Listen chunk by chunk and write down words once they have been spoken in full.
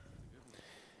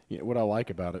what I like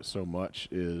about it so much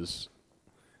is,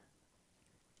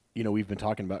 we've been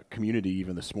talking about community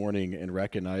even this morning and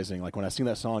recognizing, like when I sing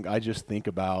that song, I just think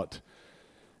about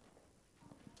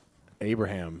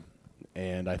Abraham,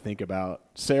 and I think about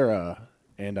Sarah,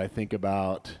 and I think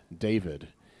about David.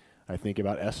 I think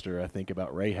about Esther, I think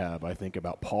about Rahab, I think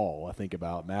about Paul, I think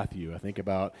about Matthew, I think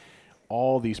about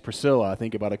all these, Priscilla, I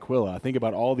think about Aquila, I think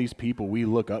about all these people we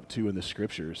look up to in the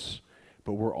scriptures,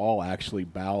 but we're all actually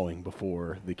bowing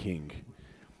before the King.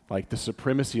 Like the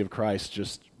supremacy of Christ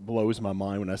just blows my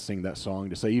mind when I sing that song,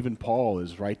 to say even Paul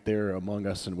is right there among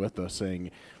us and with us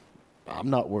saying, I'm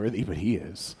not worthy, but he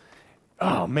is.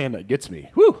 Oh man, that gets me.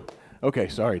 Whew! Okay,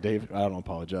 sorry, Dave, I don't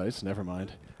apologize, never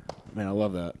mind. Man, I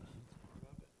love that.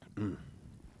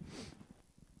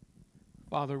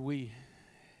 Father, we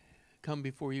come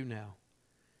before you now,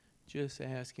 just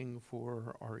asking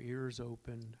for our ears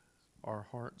opened, our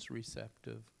hearts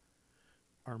receptive,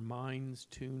 our minds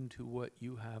tuned to what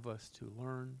you have us to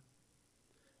learn,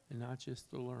 and not just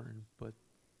to learn, but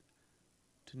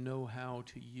to know how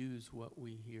to use what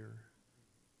we hear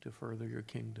to further your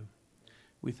kingdom.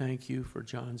 We thank you for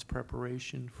John's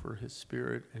preparation, for his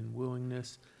spirit and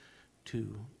willingness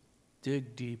to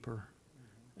dig deeper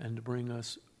and to bring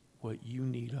us what you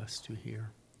need us to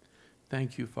hear.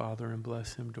 Thank you, Father, and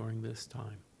bless him during this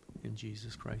time. In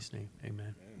Jesus Christ's name,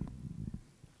 amen.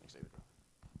 Thanks, David.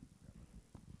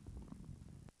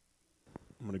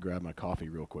 I'm going to grab my coffee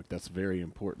real quick. That's very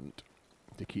important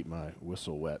to keep my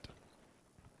whistle wet.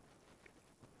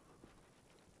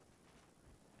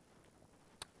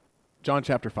 John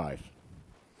chapter 5.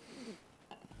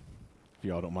 If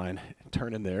y'all don't mind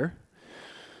turning there.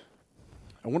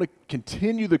 I want to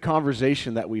continue the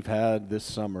conversation that we've had this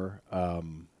summer.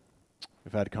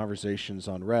 We've had conversations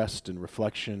on rest and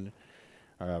reflection.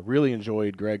 Really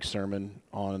enjoyed Greg's sermon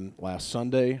on last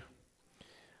Sunday.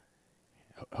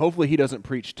 Hopefully he doesn't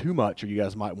preach too much, or you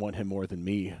guys might want him more than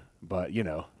me. But,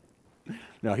 no,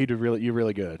 you're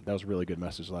really good. That was a really good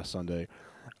message last Sunday.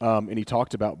 And he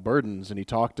talked about burdens, and he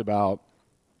talked about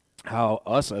how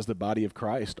us as the body of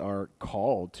Christ are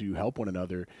called to help one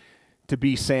another, to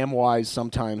be Samwise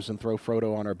sometimes and throw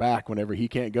Frodo on our back whenever he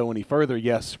can't go any further.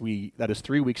 Yes, that is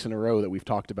 3 weeks in a row that we've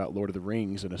talked about Lord of the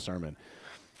Rings in a sermon.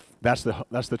 That's the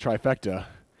trifecta.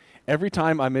 Every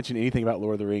time I mention anything about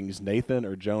Lord of the Rings, Nathan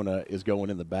or Jonah is going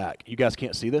in the back. You guys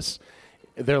can't see this.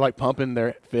 They're like pumping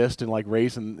their fist and like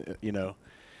raising,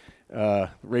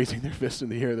 raising their fist in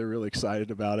the air. They're really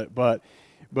excited about it. But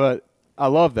I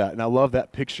love that, and I love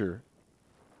that picture.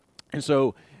 And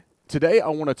so today I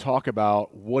want to talk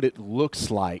about what it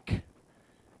looks like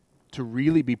to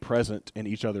really be present in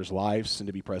each other's lives and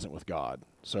to be present with God.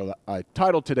 So I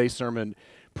titled today's sermon,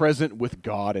 Present with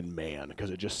God and Man, because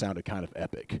it just sounded kind of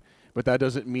epic. But that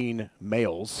doesn't mean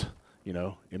males,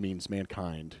 it means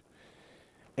mankind.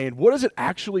 And what does it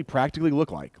actually practically look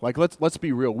like? Like, let's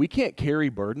be real. We can't carry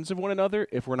burdens of one another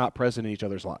if we're not present in each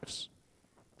other's lives.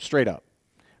 Straight up,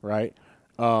 right?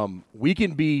 We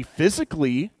can be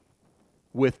physically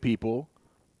with people,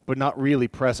 but not really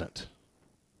present.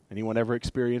 Anyone ever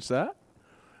experienced that?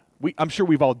 I'm sure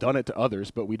we've all done it to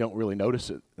others, but we don't really notice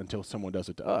it until someone does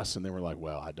it to us, and then we're like,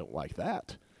 well, I don't like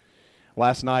that.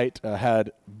 Last night,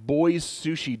 had boys'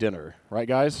 sushi dinner, right,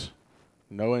 guys?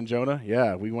 Noah and Jonah?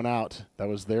 Yeah, we went out. That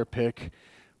was their pick.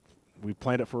 We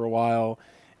planned it for a while,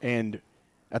 and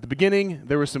at the beginning,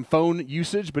 there was some phone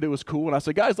usage, but it was cool. And I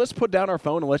said, guys, let's put down our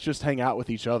phone and let's just hang out with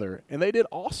each other. And they did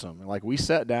awesome. Like, we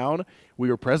sat down. We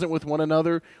were present with one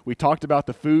another. We talked about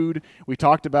the food. We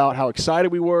talked about how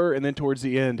excited we were. And then towards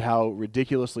the end, how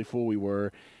ridiculously full we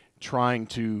were trying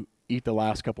to eat the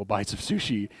last couple bites of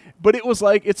sushi. But it was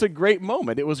like, it's a great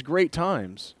moment. It was great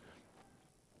times.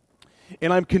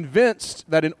 And I'm convinced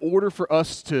that in order for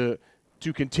us to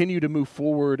continue to move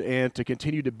forward and to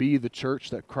continue to be the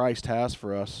church that Christ has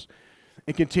for us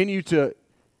and continue to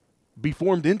be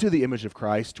formed into the image of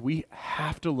Christ, we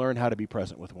have to learn how to be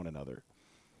present with one another.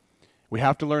 We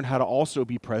have to learn how to also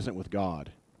be present with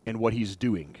God and what He's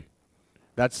doing.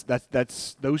 That's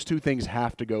those two things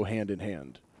have to go hand in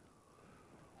hand.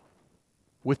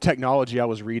 With technology, I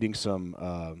was reading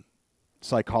some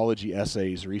psychology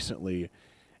essays recently.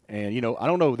 And, I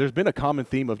don't know, there's been a common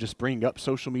theme of just bringing up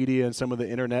social media and some of the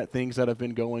internet things that have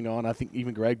been going on. I think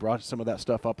even Greg brought some of that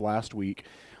stuff up last week.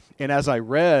 And as I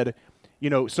read,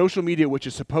 social media, which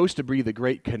is supposed to be the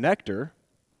great connector,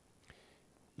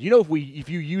 if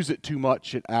you use it too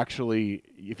much, it actually,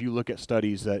 if you look at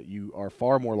studies, that you are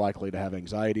far more likely to have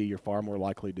anxiety, you're far more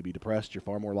likely to be depressed, you're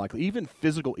far more likely, even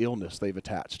physical illness they've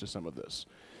attached to some of this.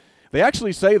 They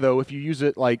actually say, though, if you use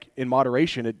it like in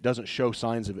moderation, it doesn't show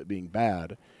signs of it being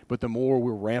bad. but the more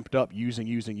we're ramped up using,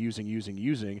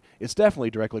 it's definitely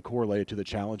directly correlated to the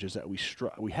challenges that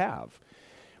we have.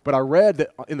 But I read that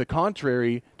in the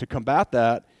contrary, to combat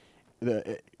that,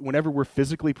 whenever we're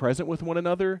physically present with one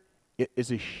another, it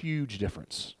is a huge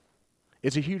difference.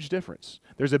 It's a huge difference.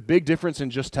 There's a big difference in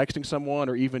just texting someone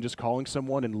or even just calling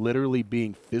someone and literally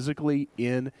being physically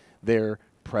in their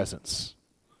presence.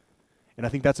 And I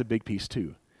think that's a big piece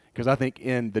too. Because I think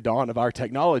in the dawn of our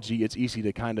technology, it's easy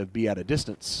to kind of be at a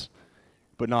distance,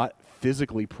 but not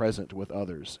physically present with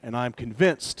others. And I'm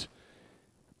convinced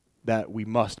that we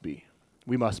must be.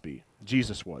 We must be.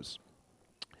 Jesus was.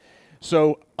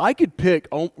 So I could pick,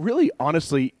 really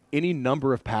honestly, any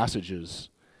number of passages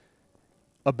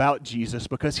about Jesus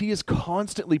because he is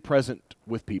constantly present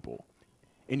with people.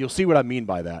 And you'll see what I mean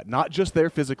by that. Not just there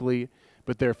physically,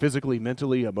 but there physically,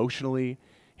 mentally, emotionally.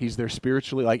 He's there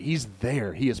spiritually. Like, he's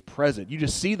there. He is present. You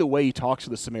just see the way he talks to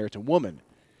the Samaritan woman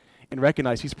and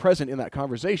recognize he's present in that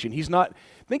conversation. He's not,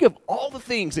 think of all the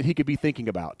things that he could be thinking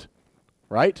about,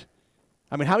 right?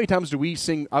 I mean, how many times do we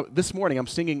sing? This morning, I'm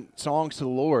singing songs to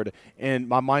the Lord, and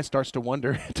my mind starts to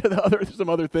wander to some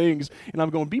other things, and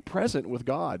I'm going, be present with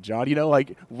God, John. You know,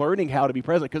 like learning how to be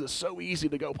present, because it's so easy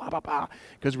to go,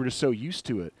 because we're just so used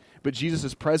to it. But Jesus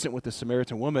is present with the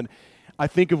Samaritan woman. I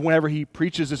think of whenever he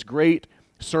preaches this great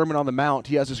Sermon on the Mount,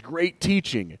 he has this great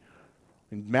teaching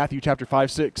in Matthew chapter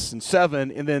 5, 6, and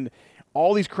 7, and then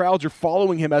all these crowds are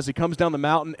following him as he comes down the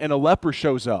mountain, and a leper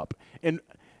shows up. And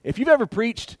if you've ever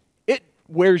preached, it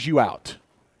wears you out.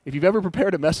 If you've ever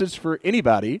prepared a message for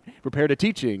anybody, prepared a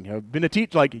teaching, been a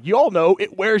teacher, like you all know,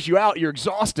 it wears you out. You're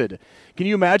exhausted. Can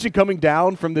you imagine coming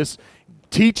down from this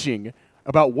teaching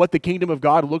about what the kingdom of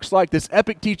God looks like, this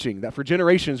epic teaching that for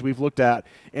generations we've looked at,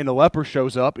 and a leper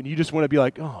shows up, and you just want to be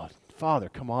like, oh, Father,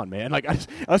 come on, man. Like, I just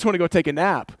want to go take a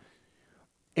nap.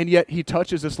 And yet he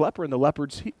touches this leper, and the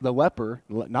leper,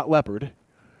 not leopard,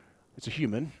 it's a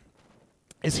human,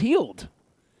 is healed.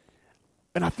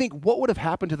 And I think what would have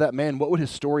happened to that man, what would his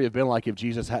story have been like if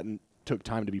Jesus hadn't took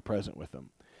time to be present with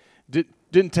him?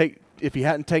 If he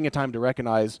hadn't taken time to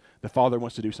recognize the Father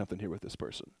wants to do something here with this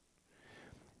person.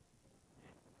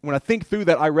 When I think through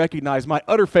that, I recognize my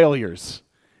utter failures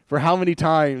for how many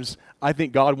times I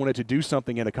think God wanted to do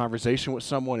something in a conversation with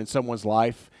someone in someone's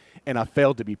life, and I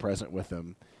failed to be present with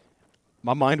them.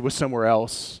 My mind was somewhere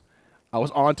else. I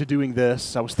was on to doing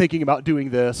this. I was thinking about doing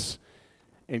this,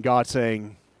 and God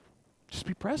saying, just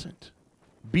be present.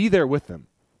 Be there with them.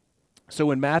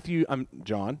 So in in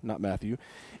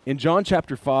John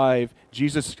chapter 5,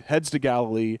 Jesus heads to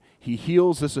Galilee. He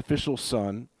heals this official's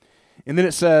son. And then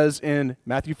it says in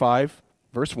Matthew 5,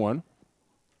 verse 1,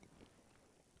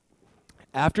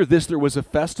 after this there was a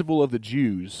festival of the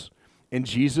Jews, and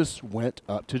Jesus went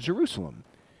up to Jerusalem.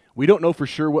 We don't know for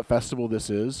sure what festival this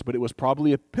is, but it was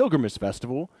probably a pilgrimage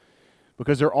festival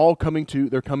because they're coming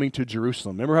to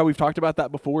Jerusalem. Remember how we've talked about that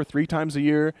before? 3 times a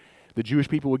year, the Jewish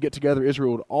people would get together,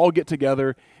 Israel would all get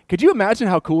together. Could you imagine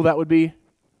how cool that would be?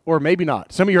 Or maybe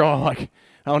not. Some of you are all like,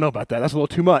 I don't know about that. That's a little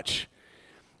too much.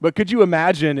 But could you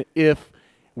imagine if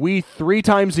we 3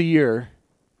 times a year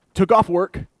took off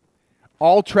work,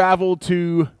 all traveled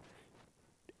to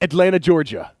Atlanta,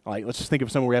 Georgia. Like, let's just think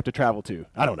of somewhere we have to travel to.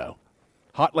 I don't know.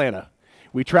 Hot Atlanta.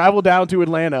 We travel down to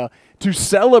Atlanta to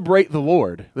celebrate the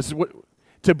Lord.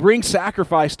 To bring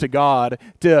sacrifice to God,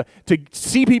 to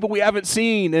see people we haven't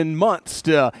seen in months,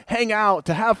 to hang out,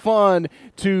 to have fun,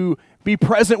 to be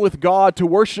present with God, to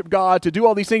worship God, to do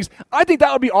all these things. I think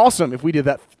that would be awesome if we did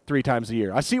that 3 times a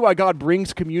year. I see why God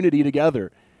brings community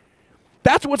together.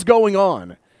 That's what's going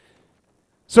on.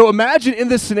 So imagine in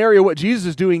this scenario what Jesus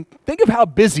is doing. Think of how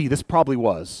busy this probably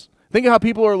was. Think of how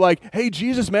people are like, hey,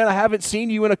 Jesus, man, I haven't seen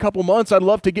you in a couple months. I'd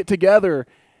love to get together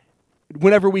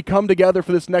whenever we come together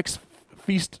for this next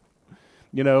feast.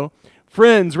 You know,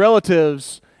 friends,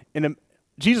 relatives. And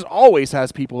Jesus always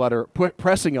has people that are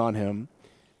pressing on him.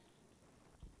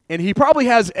 And he probably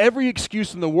has every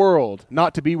excuse in the world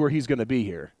not to be where he's going to be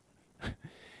here.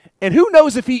 And who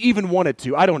knows if he even wanted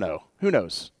to? I don't know. Who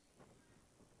knows?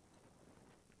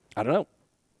 I don't know.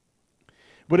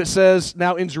 But it says,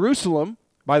 now in Jerusalem,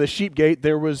 by the sheep gate,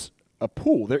 there was a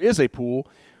pool. There is a pool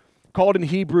called in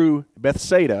Hebrew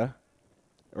Bethsaida,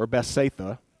 or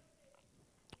Bethsaida,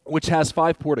 which has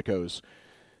 5 porticos.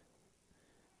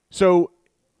 So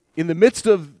in the midst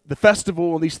of the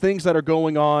festival and these things that are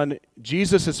going on,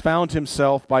 Jesus has found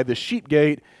himself by the sheep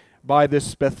gate, by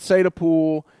this Bethsaida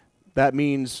pool. That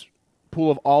means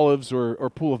pool of olives or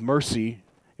pool of mercy.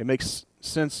 It makes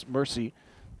sense, mercy.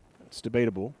 It's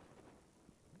debatable.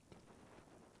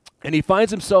 And he finds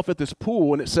himself at this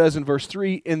pool, and it says in verse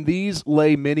 3, in these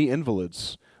lay many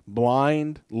invalids,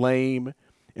 blind, lame,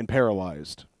 and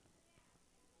paralyzed.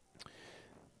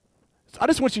 I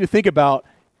just want you to think about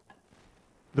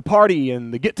the party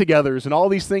and the get-togethers and all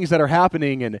these things that are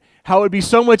happening and how it would be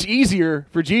so much easier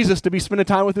for Jesus to be spending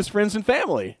time with his friends and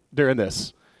family during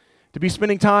this, to be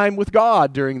spending time with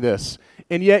God during this.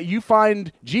 And yet you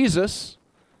find Jesus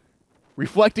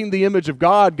reflecting the image of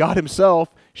God, God himself,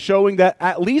 showing that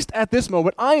at least at this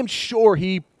moment, I am sure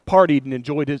he partied and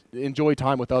enjoyed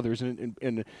time with others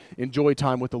and enjoyed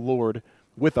time with the Lord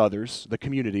with others, the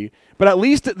community. But at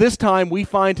least at this time, we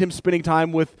find him spending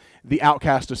time with the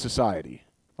outcast of society.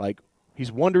 Like,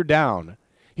 he's wandered down.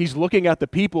 He's looking at the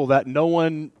people that no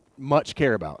one much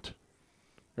care about,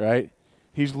 right?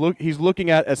 He's looking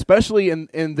at, especially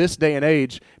in this day and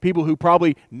age, people who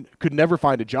probably could never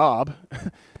find a job,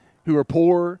 who are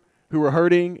poor, who are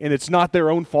hurting, and it's not their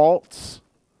own faults.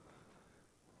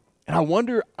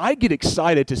 And I get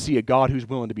excited to see a God who's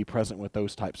willing to be present with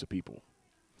those types of people.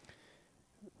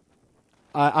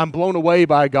 I'm blown away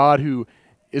by a God who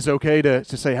is okay to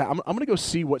say, I'm going to go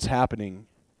see what's happening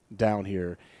down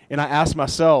here. And I ask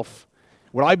myself,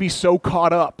 would I be so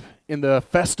caught up in the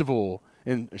festival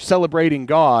and celebrating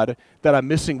God that I'm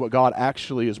missing what God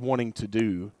actually is wanting to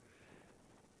do?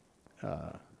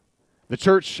 The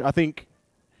church, I think,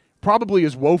 probably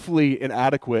is woefully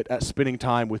inadequate at spending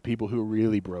time with people who are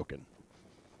really broken.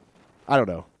 I don't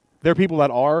know. There are people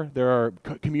that are. There are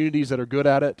communities that are good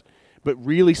at it. But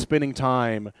really spending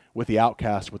time with the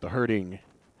outcast, with the hurting.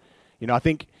 You know, I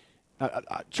think,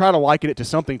 I try to liken it to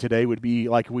something today would be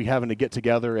like we having to get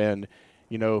together and,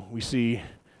 you know, we see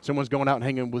someone's going out and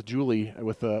hanging with Julie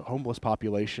with the homeless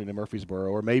population in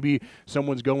Murfreesboro. Or maybe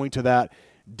someone's going to that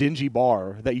dingy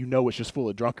bar that you know is just full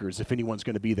of drunkards if anyone's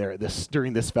going to be there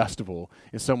during this festival.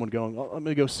 And someone going, oh, I'm going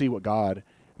to go see what God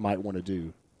might want to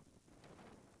do.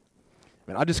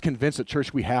 And I'm just convinced at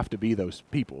church we have to be those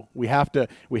people. We have to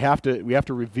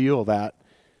reveal that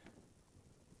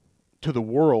to the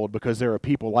world because there are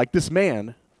people like this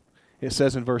man. It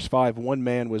says in verse 5, one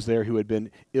man was there who had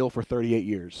been ill for 38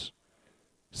 years.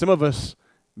 Some of us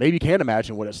maybe can't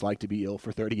imagine what it's like to be ill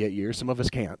for 38 years. Some of us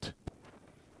can't.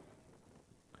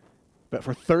 But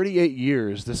for 38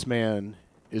 years, this man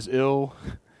is ill.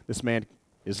 This man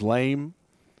is lame.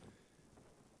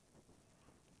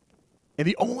 And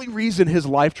the only reason his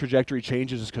life trajectory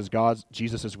changes is because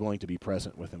Jesus is willing to be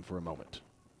present with him for a moment.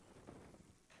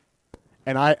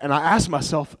 And I ask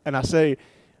myself, and I say,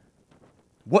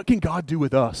 what can God do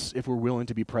with us if we're willing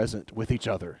to be present with each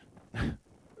other?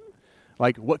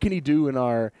 Like, what can he do in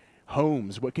our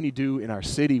homes? What can he do in our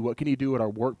city? What can he do at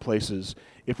our workplaces?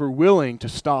 If we're willing to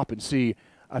stop and see,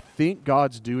 I think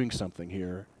God's doing something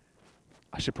here.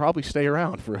 I should probably stay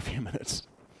around for a few minutes.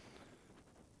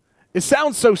 It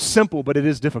sounds so simple, but it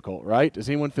is difficult, right? Is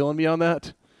anyone feeling me on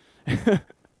that?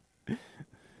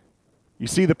 You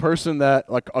see the person that,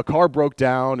 like, a car broke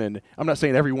down, and I'm not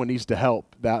saying everyone needs to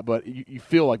help that, but you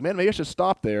feel like, man, maybe I should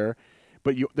stop there.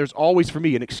 But there's always, for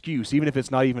me, an excuse, even if it's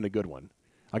not even a good one.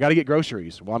 I got to get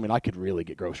groceries. Well, I mean, I could really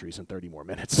get groceries in 30 more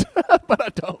minutes, but I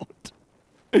don't.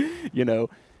 You know,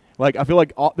 like, I feel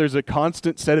like there's a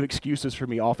constant set of excuses for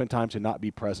me oftentimes to not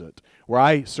be present, where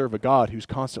I serve a God who's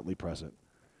constantly present.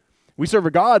 We serve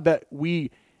a God that we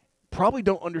probably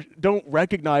don't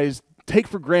recognize, take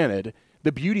for granted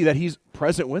the beauty that he's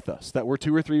present with us, that we're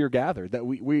 2 or 3 are gathered,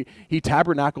 that he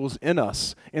tabernacles in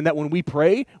us, and that when we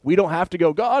pray, we don't have to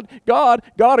go, God,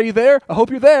 are you there? I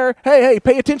hope you're there. Hey,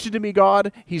 pay attention to me,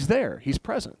 God. He's there. He's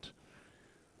present.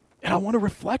 And I want to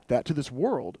reflect that to this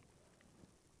world.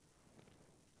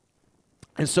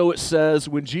 And so it says,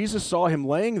 when Jesus saw him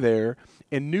laying there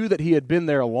and knew that he had been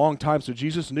there a long time, so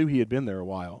Jesus knew he had been there a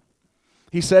while,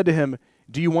 he said to him,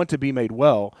 do you want to be made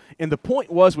well? And the point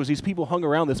was these people hung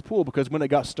around this pool because when it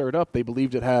got stirred up, they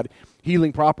believed it had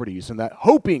healing properties, and that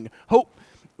hope,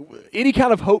 any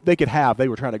kind of hope they could have, they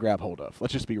were trying to grab hold of.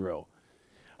 Let's just be real.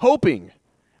 Hoping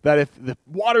that if the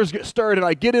waters get stirred and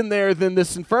I get in there, then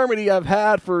this infirmity I've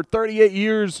had for 38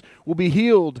 years will be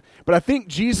healed. But I think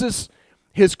Jesus,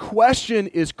 his question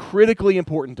is critically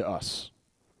important to us.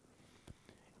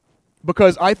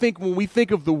 Because I think when we think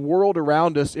of the world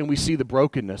around us and we see the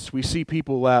brokenness, we see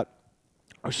people that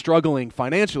are struggling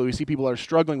financially, we see people that are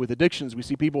struggling with addictions, we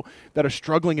see people that are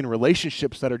struggling in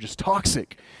relationships that are just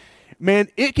toxic. Man,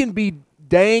 it can be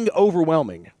dang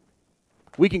overwhelming.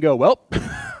 We can go, well,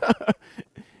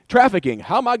 trafficking,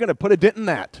 how am I going to put a dent in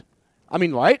that? I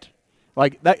mean, right?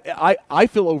 Like that, I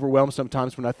feel overwhelmed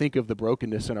sometimes when I think of the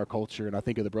brokenness in our culture and I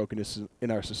think of the brokenness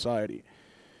in our society.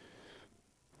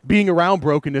 Being around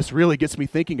brokenness really gets me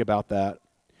thinking about that.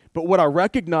 But what I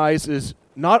recognize is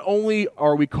not only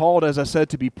are we called, as I said,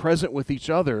 to be present with each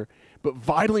other, but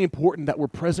vitally important that we're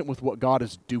present with what God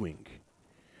is doing.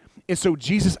 And so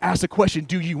Jesus asked the question,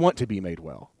 do you want to be made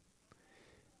well?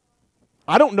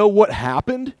 I don't know what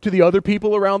happened to the other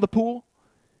people around the pool.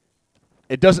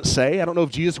 It doesn't say. I don't know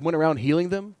if Jesus went around healing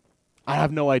them. I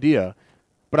have no idea.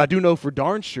 But I do know for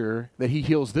darn sure that he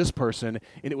heals this person,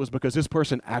 and it was because this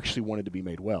person actually wanted to be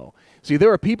made well. See,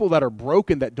 there are people that are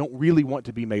broken that don't really want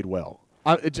to be made well.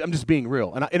 I'm just being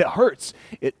real. And it hurts.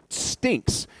 It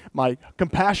stinks. My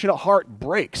compassionate heart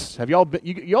breaks. Have y'all been,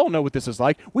 you all know what this is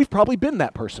like. We've probably been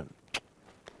that person,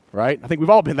 right? I think we've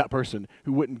all been that person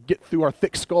who wouldn't get through our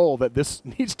thick skull that this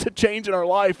needs to change in our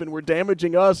life, and we're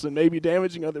damaging us and maybe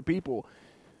damaging other people.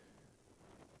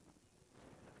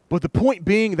 But the point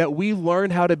being that we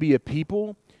learn how to be a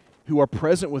people who are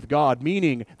present with God,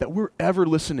 meaning that we're ever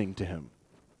listening to him.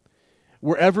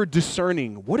 We're ever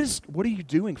discerning, what are you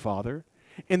doing, Father?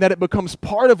 And that it becomes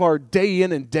part of our day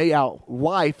in and day out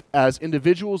life as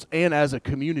individuals and as a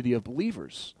community of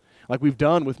believers. Like we've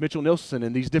done with Mitchell Nilsson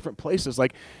in these different places.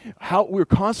 Like how we're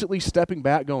constantly stepping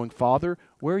back going, Father,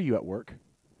 where are you at work?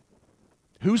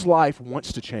 Whose life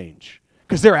wants to change?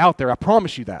 Because they're out there, I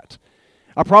promise you that.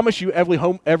 I promise you every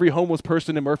homeless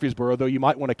person in Murfreesboro, though you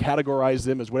might want to categorize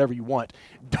them as whatever you want,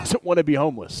 doesn't want to be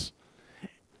homeless.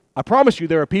 I promise you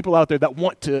there are people out there that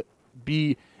want to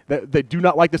be, that do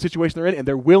not like the situation they're in, and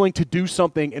they're willing to do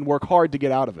something and work hard to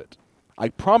get out of it. I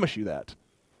promise you that.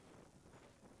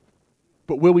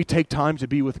 But will we take time to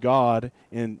be with God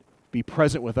and be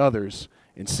present with others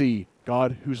and see,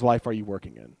 God, whose life are you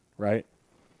working in, right?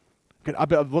 I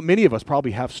bet many of us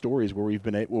probably have stories where we've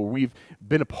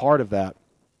been a part of that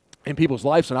in people's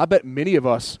lives, and I bet many of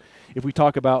us, if we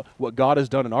talk about what God has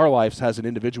done in our lives, has an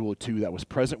individual or two that was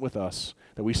present with us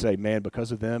that we say, man,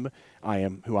 because of them, I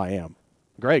am who I am.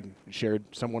 Greg shared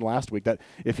someone last week that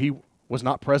if he was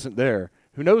not present there,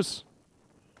 who knows?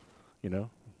 You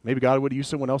know, maybe God would use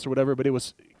someone else or whatever, but it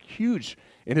was huge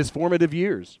in his formative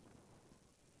years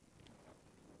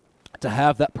to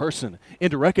have that person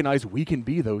and to recognize we can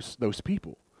be those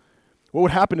people. What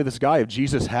would happen to this guy if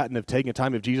Jesus hadn't have taken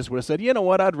time, if Jesus would have said, you know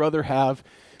what, I'd rather have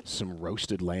some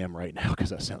roasted lamb right now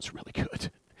because that sounds really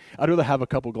good. I'd rather have a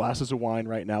couple glasses of wine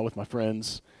right now with my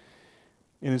friends.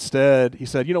 And instead, he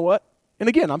said, you know what? And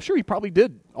again, I'm sure he probably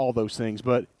did all those things,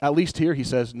 but at least here he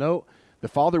says, no, the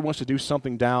Father wants to do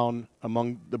something down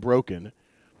among the broken,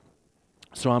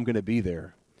 so I'm going to be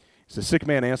there. So the sick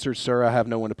man answered, sir, I have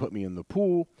no one to put me in the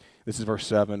pool. This is verse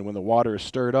 7. When the water is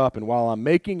stirred up, and while I'm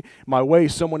making my way,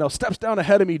 someone else steps down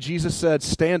ahead of me. Jesus said,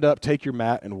 stand up, take your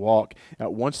mat, and walk.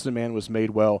 At once the man was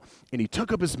made well, and he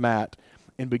took up his mat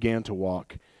and began to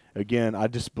walk. Again, I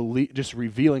just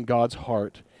revealing God's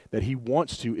heart that he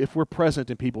wants to, if we're present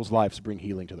in people's lives, bring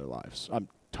healing to their lives. I'm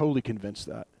totally convinced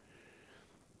that.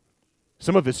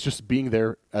 Some of it's just being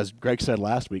there, as Greg said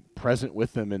last week, present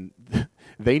with them, and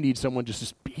they need someone just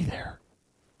to be there.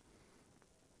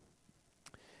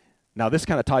 Now, this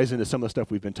kind of ties into some of the stuff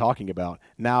we've been talking about.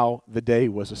 Now, the day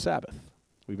was a Sabbath.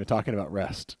 We've been talking about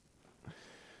rest.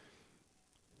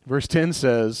 Verse 10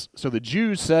 says, so the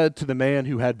Jews said to the man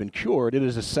who had been cured, it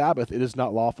is a Sabbath, it is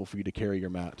not lawful for you to carry your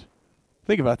mat.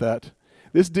 Think about that.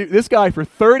 This guy for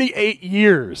 38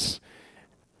 years.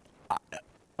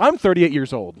 I'm 38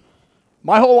 years old.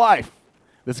 My whole life,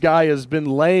 this guy has been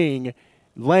laying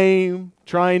lame,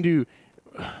 trying to,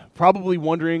 probably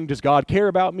wondering, does God care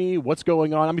about me? What's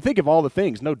going on? I mean, think of all the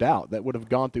things, no doubt, that would have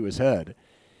gone through his head.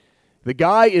 The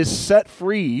guy is set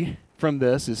free from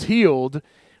this, is healed,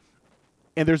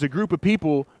 and there's a group of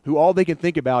people who all they can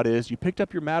think about is, you picked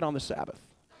up your mat on the Sabbath.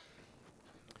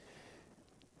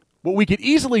 What we could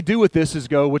easily do with this is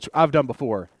go, which I've done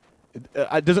before.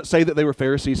 It doesn't say that they were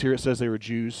Pharisees here. It says they were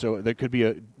Jews, so there could be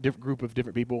a different group of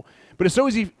different people. But it's so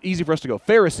easy for us to go,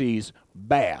 Pharisees,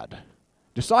 bad.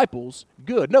 Disciples,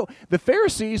 good. No, the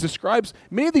Pharisees, the scribes,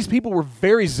 many of these people were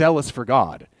very zealous for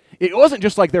God. It wasn't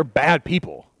just like they're bad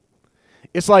people.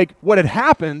 It's like what had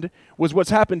happened was what's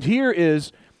happened here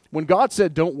is when God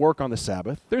said don't work on the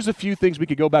Sabbath, there's a few things we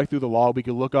could go back through the law. We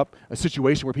could look up a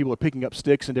situation where people are picking up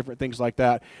sticks and different things like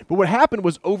that. But what happened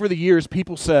was over the years,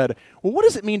 people said, well, what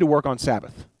does it mean to work on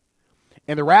Sabbath?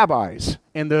 And the rabbis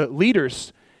and the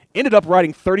leaders ended up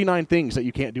writing 39 things that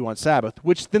you can't do on Sabbath,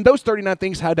 which then those 39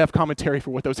 things had to have commentary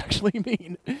for what those actually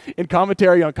mean, and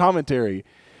commentary on commentary.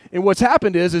 And what's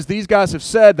happened is these guys have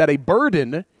said that a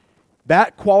burden,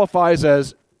 that qualifies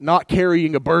as not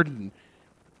carrying a burden,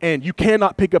 and you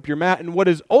cannot pick up your mat. And what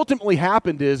has ultimately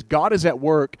happened is God is at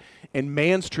work, and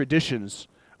man's traditions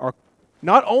are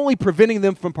not only preventing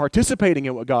them from participating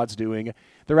in what God's doing,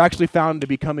 they're actually found to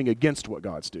be coming against what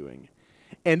God's doing.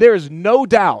 And there is no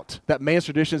doubt that man's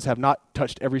traditions have not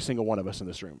touched every single one of us in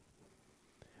this room.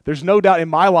 There's no doubt in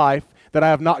my life that I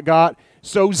have not got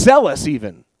so zealous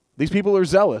even These people are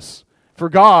zealous for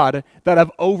God that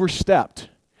have overstepped.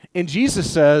 And Jesus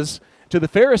says to the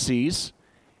Pharisees,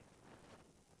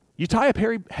 you tie up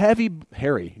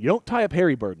hairy. You don't tie up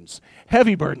hairy burdens.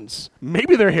 Heavy burdens.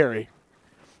 Maybe they're hairy.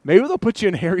 Maybe they'll put you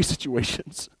in hairy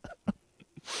situations.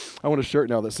 I want a shirt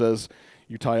now that says,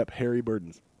 you tie up hairy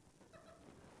burdens.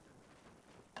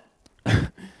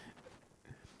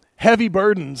 Heavy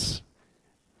burdens.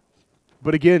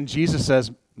 But again, Jesus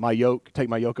says, take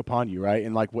my yoke upon you, right?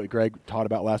 And like what Greg taught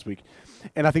about last week.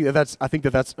 And I think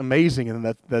that's amazing,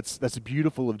 and that's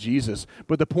beautiful of Jesus.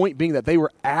 But the point being that they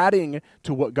were adding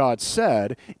to what God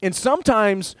said, and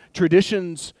sometimes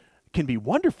traditions can be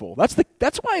wonderful. That's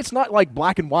why it's not like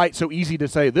black and white, so easy to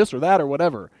say this or that or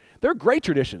whatever. They're great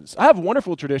traditions. I have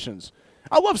wonderful traditions.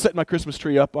 I love setting my Christmas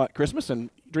tree up at Christmas and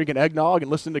drinking eggnog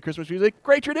and listening to Christmas music.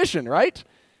 Great tradition, right?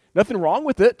 Nothing wrong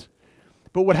with it.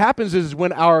 But what happens is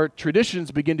when our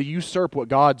traditions begin to usurp what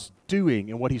God's doing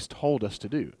and what he's told us to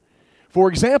do. For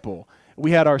example,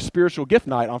 we had our spiritual gift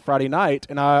night on Friday night,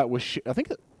 and I was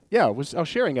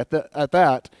sharing at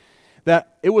that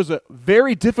it was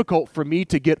very difficult for me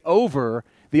to get over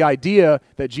the idea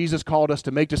that Jesus called us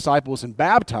to make disciples and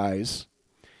baptize,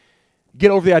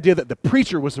 get over the idea that the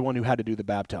preacher was the one who had to do the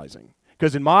baptizing.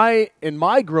 Because in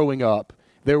my growing up,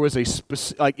 there was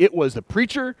it was the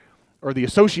preacher or the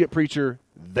associate preacher.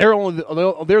 They're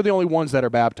the only ones that are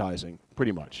baptizing,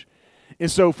 pretty much. And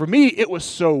so for me, it was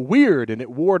so weird, and it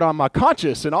wore on my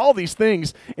conscience and all these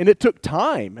things, and it took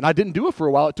time. And I didn't do it for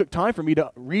a while. It took time for me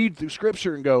to read through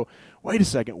Scripture and go, wait a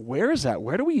second, where is that?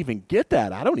 Where do we even get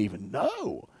that? I don't even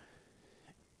know.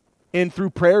 And through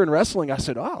prayer and wrestling, I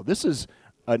said, oh, this is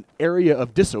an area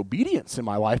of disobedience in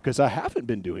my life because I haven't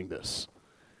been doing this.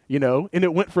 And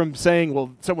it went from saying,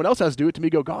 well, someone else has to do it, to me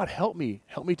go, God, help me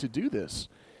to do this.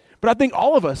 But I think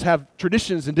all of us have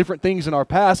traditions and different things in our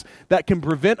past that can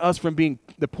prevent us from being,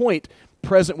 the point,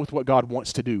 present with what God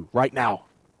wants to do right now.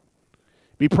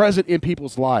 Be present in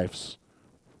people's lives.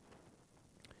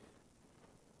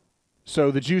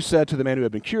 So the Jews said to the man who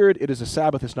had been cured, it is a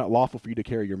Sabbath, it's not lawful for you to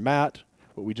carry your mat,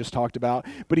 what we just talked about.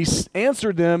 But he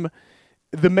answered them,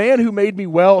 the man who made me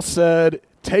well said,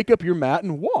 take up your mat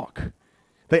and walk.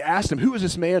 They asked him, who is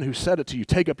this man who said it to you,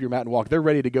 take up your mat and walk? They're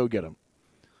ready to go get him.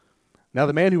 Now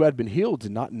the man who had been healed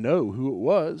did not know who it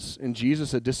was, and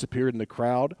Jesus had disappeared in the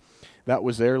crowd that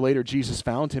was there. Later Jesus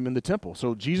found him in the temple.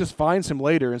 So Jesus finds him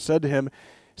later and said to him,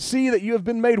 see that you have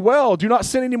been made well. Do not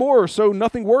sin anymore, so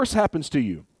nothing worse happens to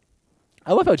you.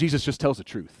 I love how Jesus just tells the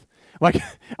truth. Like,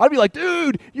 I'd be like,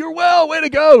 dude, you're well, way to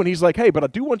go. And he's like, hey, but I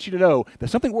do want you to know that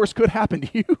something worse could happen to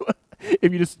you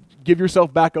if you just give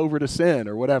yourself back over to sin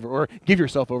or whatever, or give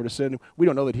yourself over to sin. We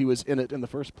don't know that he was in it in the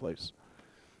first place,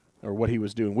 or what he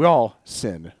was doing. We all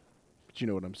sin, but you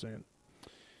know what I'm saying.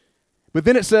 But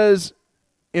then it says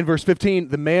in verse 15,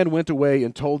 the man went away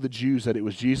and told the Jews that it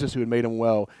was Jesus who had made him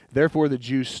well. Therefore the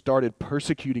Jews started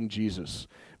persecuting Jesus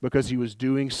because he was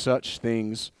doing such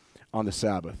things on the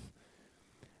Sabbath.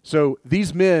 So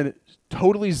these men,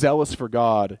 totally zealous for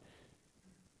God,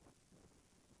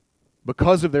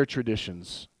 because of their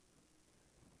traditions,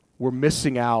 were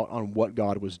missing out on what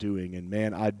God was doing. And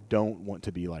man, I don't want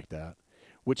to be like that.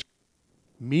 Which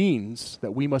means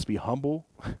that we must be humble.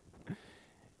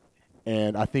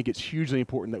 And I think it's hugely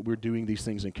important that we're doing these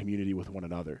things in community with one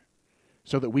another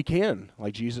so that we can,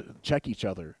 like Jesus, check each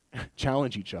other,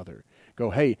 challenge each other. Go,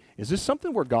 hey, is this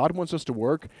something where God wants us to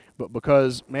work, but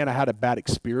because, man, I had a bad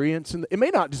experience? And it may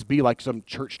not just be like some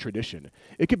church tradition.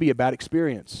 It could be a bad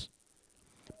experience.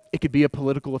 It could be a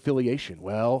political affiliation.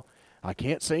 Well, I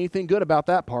can't say anything good about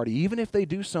that party, even if they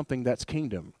do something that's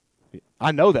kingdom.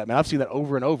 I know that, man. I've seen that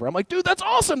over and over. I'm like, dude, that's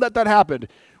awesome that happened.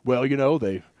 Well,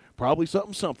 they probably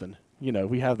something.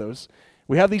 We have those.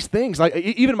 We have these things. Like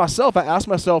even myself, I ask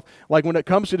myself, like when it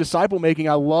comes to disciple making,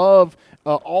 I love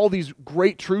all these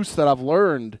great truths that I've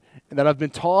learned and that I've been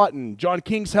taught, and John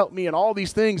King's helped me and all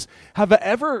these things. Have I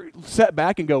ever sat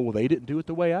back and go, well, they didn't do it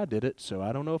the way I did it, so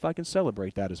I don't know if I can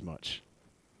celebrate that as much?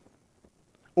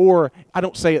 Or I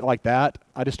don't say it like that.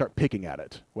 I just start picking at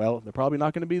it. Well, they're probably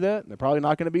not going to be that, and they're probably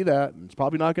not going to be that, and it's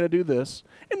probably not going to do this.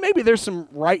 And maybe there's some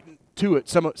right to it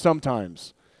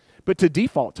sometimes. But to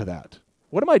default to that,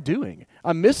 what am I doing?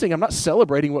 I'm not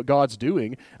celebrating what God's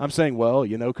doing. I'm saying, well,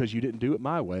 because you didn't do it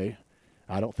my way,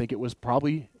 I don't think it was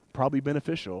probably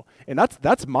beneficial. And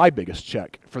that's my biggest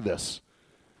check for this,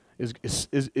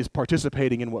 is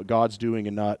participating in what God's doing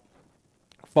and not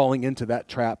falling into that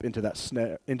trap, into that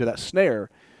snare.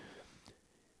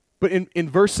 But in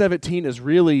verse 17 is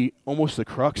really almost the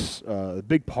crux, the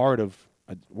big part of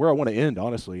where I want to end,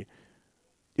 honestly,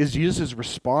 is Jesus'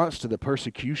 response to the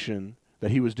persecution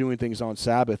that he was doing things on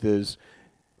Sabbath is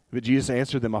But Jesus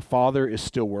answered them, my Father is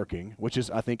still working, which is,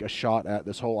 I think, a shot at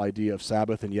this whole idea of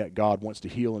Sabbath, and yet God wants to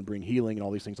heal and bring healing and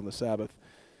all these things on the Sabbath.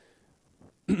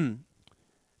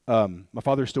 My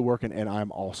Father is still working, and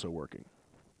I'm also working.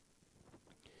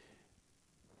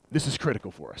 This is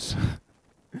critical for us.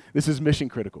 This is mission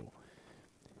critical,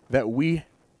 that we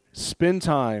spend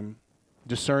time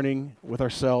discerning with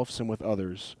ourselves and with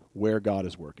others where God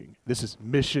is working. This is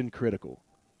mission critical.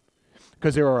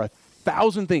 Because there are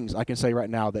 1,000 things I can say right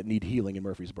now that need healing in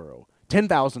Murfreesboro.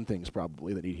 10,000 things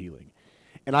probably that need healing.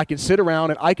 And I can sit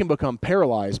around and I can become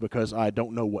paralyzed because I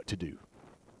don't know what to do.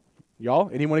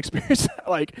 Y'all, anyone experience that?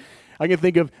 Like, I can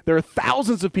think of, there are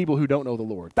thousands of people who don't know the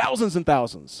Lord. Thousands and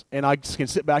thousands. And I just can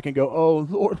sit back and go, oh,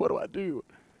 Lord, what do I do?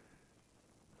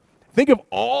 Think of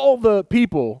all the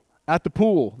people at the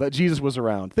pool that Jesus was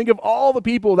around. Think of all the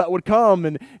people that would come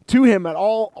and to him at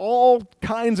all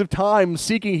kinds of times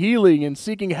seeking healing and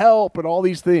seeking help and all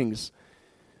these things.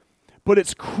 But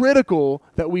it's critical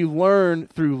that we learn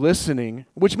through listening,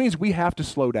 which means we have to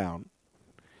slow down.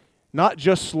 Not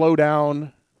just slow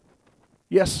down.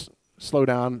 Yes, slow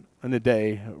down in a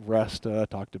day, rest I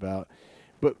talked about.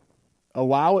 But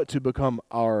allow it to become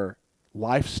our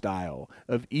lifestyle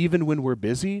of even when we're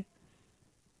busy,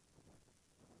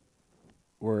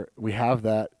 where we have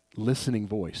that listening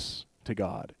voice to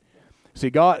God.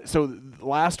 See, God, so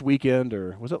last weekend,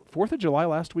 or was it 4th of July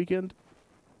last weekend?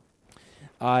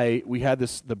 We had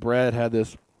this, the bread had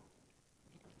this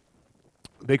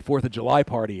big 4th of July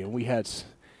party, and we had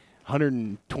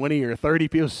 120 or 30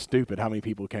 people. Stupid how many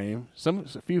people came.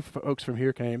 A few folks from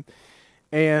here came.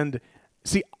 And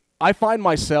see, I find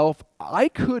myself, I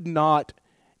could not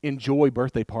enjoy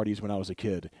birthday parties when I was a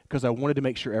kid because I wanted to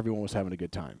make sure everyone was having a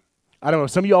good time. I don't know.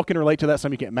 Some of y'all can relate to that. Some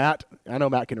of you can't. Matt, I know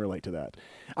Matt can relate to that.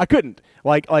 I couldn't.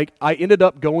 Like I ended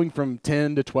up going from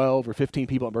 10 to 12 or 15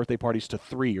 people at birthday parties to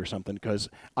 3 or something because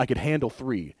I could handle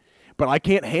 3. But I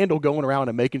can't handle going around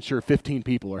and making sure 15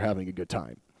 people are having a good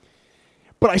time.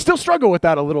 But I still struggle with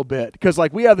that a little bit because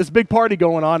like we have this big party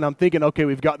going on and I'm thinking, okay,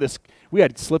 we've got this. We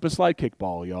had slip and slide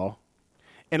kickball, y'all.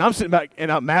 And I'm sitting back,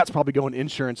 and Matt's probably going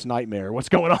insurance nightmare. What's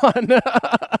going on?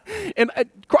 And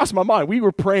it crossed my mind. We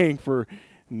were praying for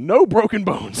no broken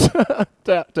bones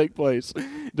to take place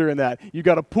during that. You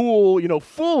got a pool,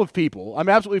 full of people. I'm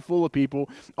absolutely full of people.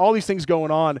 All these things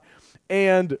going on.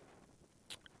 And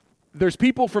there's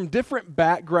people from different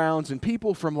backgrounds and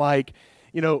people from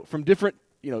from different,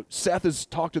 Seth has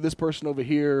talked to this person over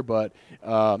here, but,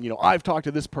 I've talked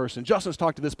to this person. Justin's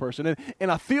talked to this person.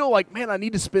 And I feel like, man, I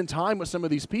need to spend time with some of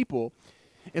these people.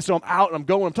 And so I'm out and I'm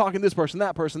going, I'm talking to this person,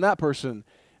 that person, that person.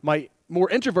 My more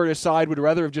introverted side would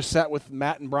rather have just sat with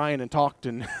Matt and Brian and talked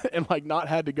and not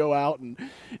had to go out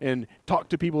and talk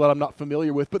to people that I'm not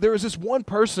familiar with. But there was this one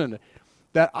person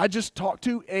that I just talked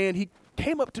to, and he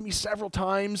came up to me several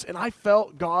times, and I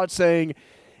felt God saying,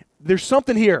 there's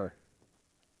something here.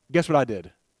 Guess what I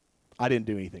did? I didn't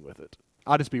do anything with it.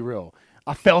 I'll just be real.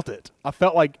 I felt it. I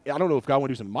felt like, I don't know if God wanted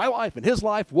to do something in my life, in his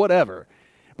life, whatever.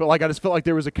 But I just felt like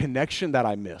there was a connection that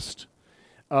I missed.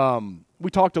 We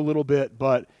talked a little bit,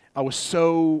 but I was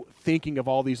so thinking of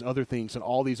all these other things and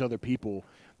all these other people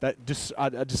that I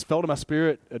just felt in my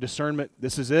spirit a discernment,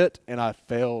 this is it, and I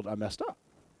failed, I messed up.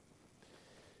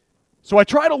 So I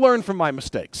try to learn from my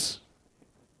mistakes.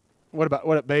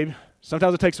 What, babe?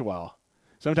 Sometimes it takes a while.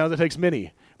 Sometimes it takes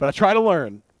many, but I try to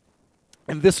learn.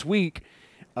 And this week,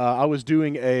 I was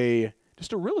doing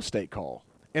just a real estate call,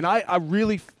 and I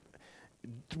really,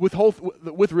 with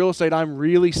real estate, I'm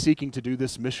really seeking to do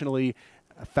this missionally.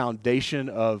 Foundation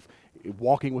of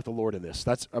walking with the Lord in this.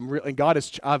 And God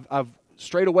is. I've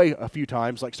strayed away a few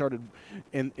times, started,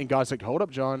 and God's like, hold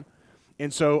up, John.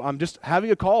 And so I'm just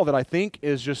having a call that I think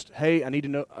is just, hey,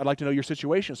 I'd like to know your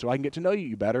situation so I can get to know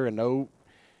you better and know,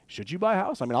 should you buy a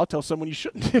house? I'll tell someone you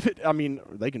shouldn't.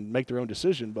 They can make their own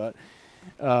decision, but,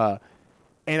 and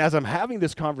as I'm having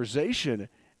this conversation,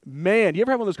 man, you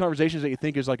ever have one of those conversations that you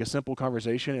think is like a simple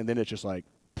conversation and then it's just like,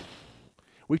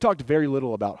 we talked very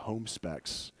little about home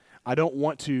specs. I don't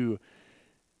want to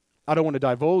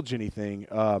divulge anything.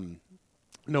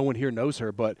 No one here knows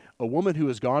her, but a woman who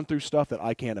has gone through stuff that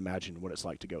I can't imagine what it's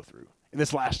like to go through in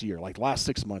this last year, last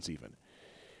 6 months even.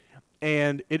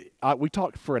 And we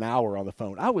talked for an hour on the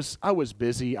phone. I was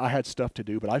busy. I had stuff to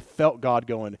do, but I felt God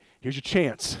going, here's your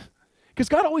chance. Because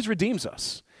God always redeems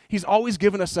us. He's always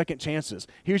given us second chances.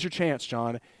 Here's your chance,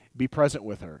 John. Be present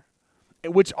with her.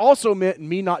 Which also meant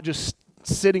me not just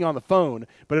sitting on the phone,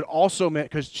 but it also meant,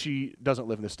 because she doesn't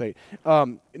live in the state,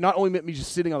 not only meant me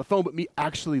just sitting on the phone, but me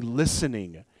actually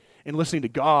listening and listening to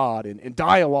God and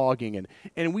dialoguing.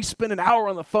 And we spent an hour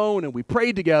on the phone and we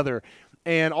prayed together.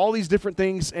 and all these different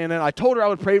things. And then I told her I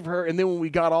would pray for her. And then when we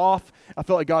got off, I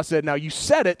felt like God said, now you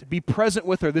said it, be present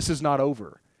with her. This is not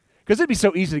over. Because it'd be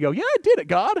so easy to go, yeah, I did it,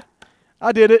 God.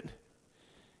 I did it.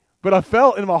 But I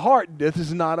felt in my heart, this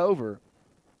is not over.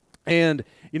 And,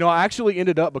 I actually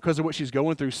ended up, because of what she's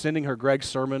going through, sending her Greg's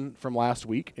sermon from last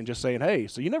week and just saying, hey,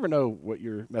 so you never know what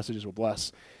your messages will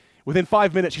bless. Within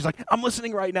 5 minutes, she's like, I'm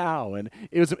listening right now. And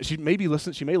she may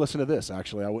listen to this,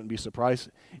 actually. I wouldn't be surprised.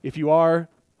 If you are,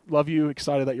 love you,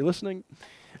 excited that you're listening.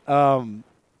 But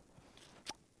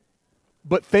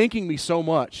thanking me so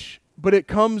much. But it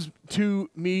comes to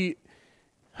me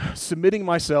submitting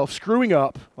myself, screwing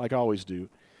up like I always do,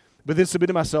 but then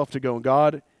submitting myself to going,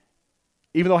 God,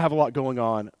 even though I have a lot going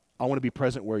on, I want to be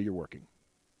present where you're working.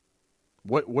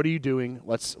 What are you doing?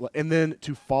 And then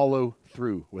to follow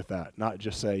through with that, not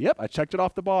just say, yep, I checked it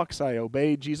off the box, I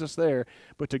obeyed Jesus there,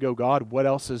 but to go, God, what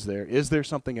else is there? Is there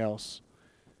something else?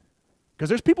 Because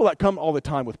there's people that come all the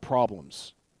time with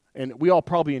problems, and we all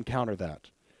probably encounter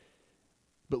that.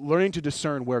 But learning to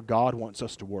discern where God wants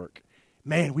us to work,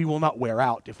 man, we will not wear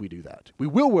out if we do that. We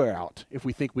will wear out if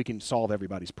we think we can solve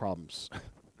everybody's problems.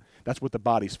 That's what the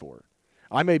body's for.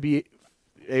 I may be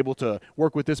able to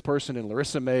work with this person, and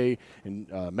Larissa may, and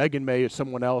Megan may, or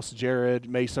someone else, Jared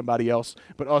may, somebody else,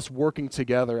 but us working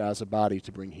together as a body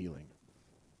to bring healing.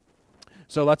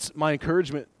 So that's my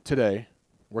encouragement today.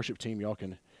 Worship team, y'all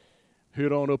can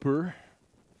hood on up here,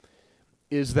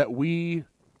 is that we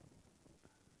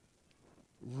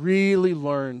really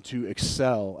learn to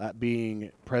excel at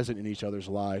being present in each other's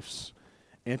lives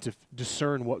and to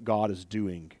discern what God is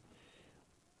doing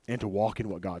and to walk in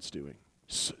what God's doing.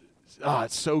 It's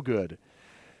so good.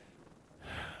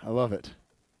 I love it.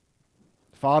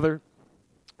 Father,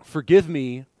 forgive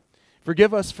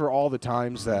us for all the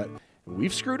times that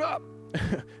we've screwed up.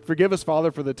 Forgive us,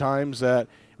 Father, for the times that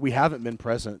we haven't been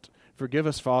present. Forgive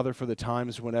us, Father, for the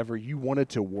times whenever you wanted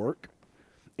to work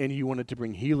and you wanted to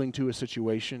bring healing to a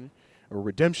situation, or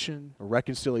redemption, or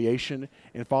reconciliation,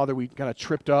 and Father, we kind of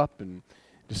tripped up and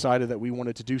decided that we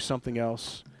wanted to do something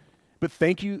else. But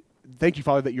thank you,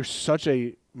 Father, that you're such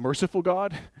a merciful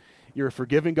God. You're a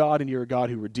forgiving God, and you're a God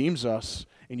who redeems us,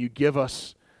 and you give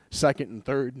us second and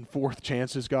third and fourth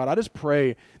chances, God. I just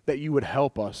pray that you would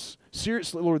help us.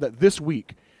 Seriously, Lord, that this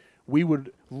week we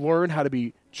would learn how to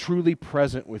be truly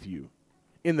present with you.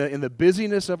 In the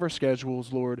busyness of our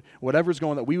schedules, Lord, whatever's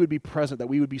going on, that we would be present, that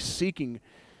we would be seeking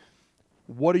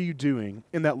what are you doing,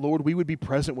 and that, Lord, we would be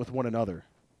present with one another.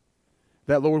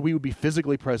 That, Lord, we would be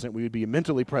physically present, we would be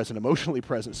mentally present, emotionally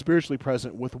present, spiritually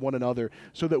present with one another,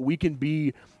 so that we can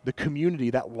be the community,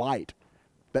 that light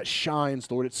that shines,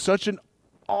 Lord. It's such an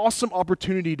awesome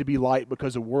opportunity to be light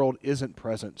because the world isn't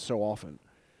present so often.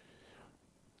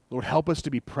 Lord, help us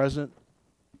to be present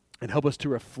and help us to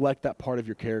reflect that part of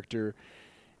your character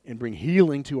and bring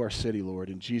healing to our city, Lord.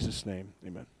 In Jesus' name,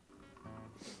 amen.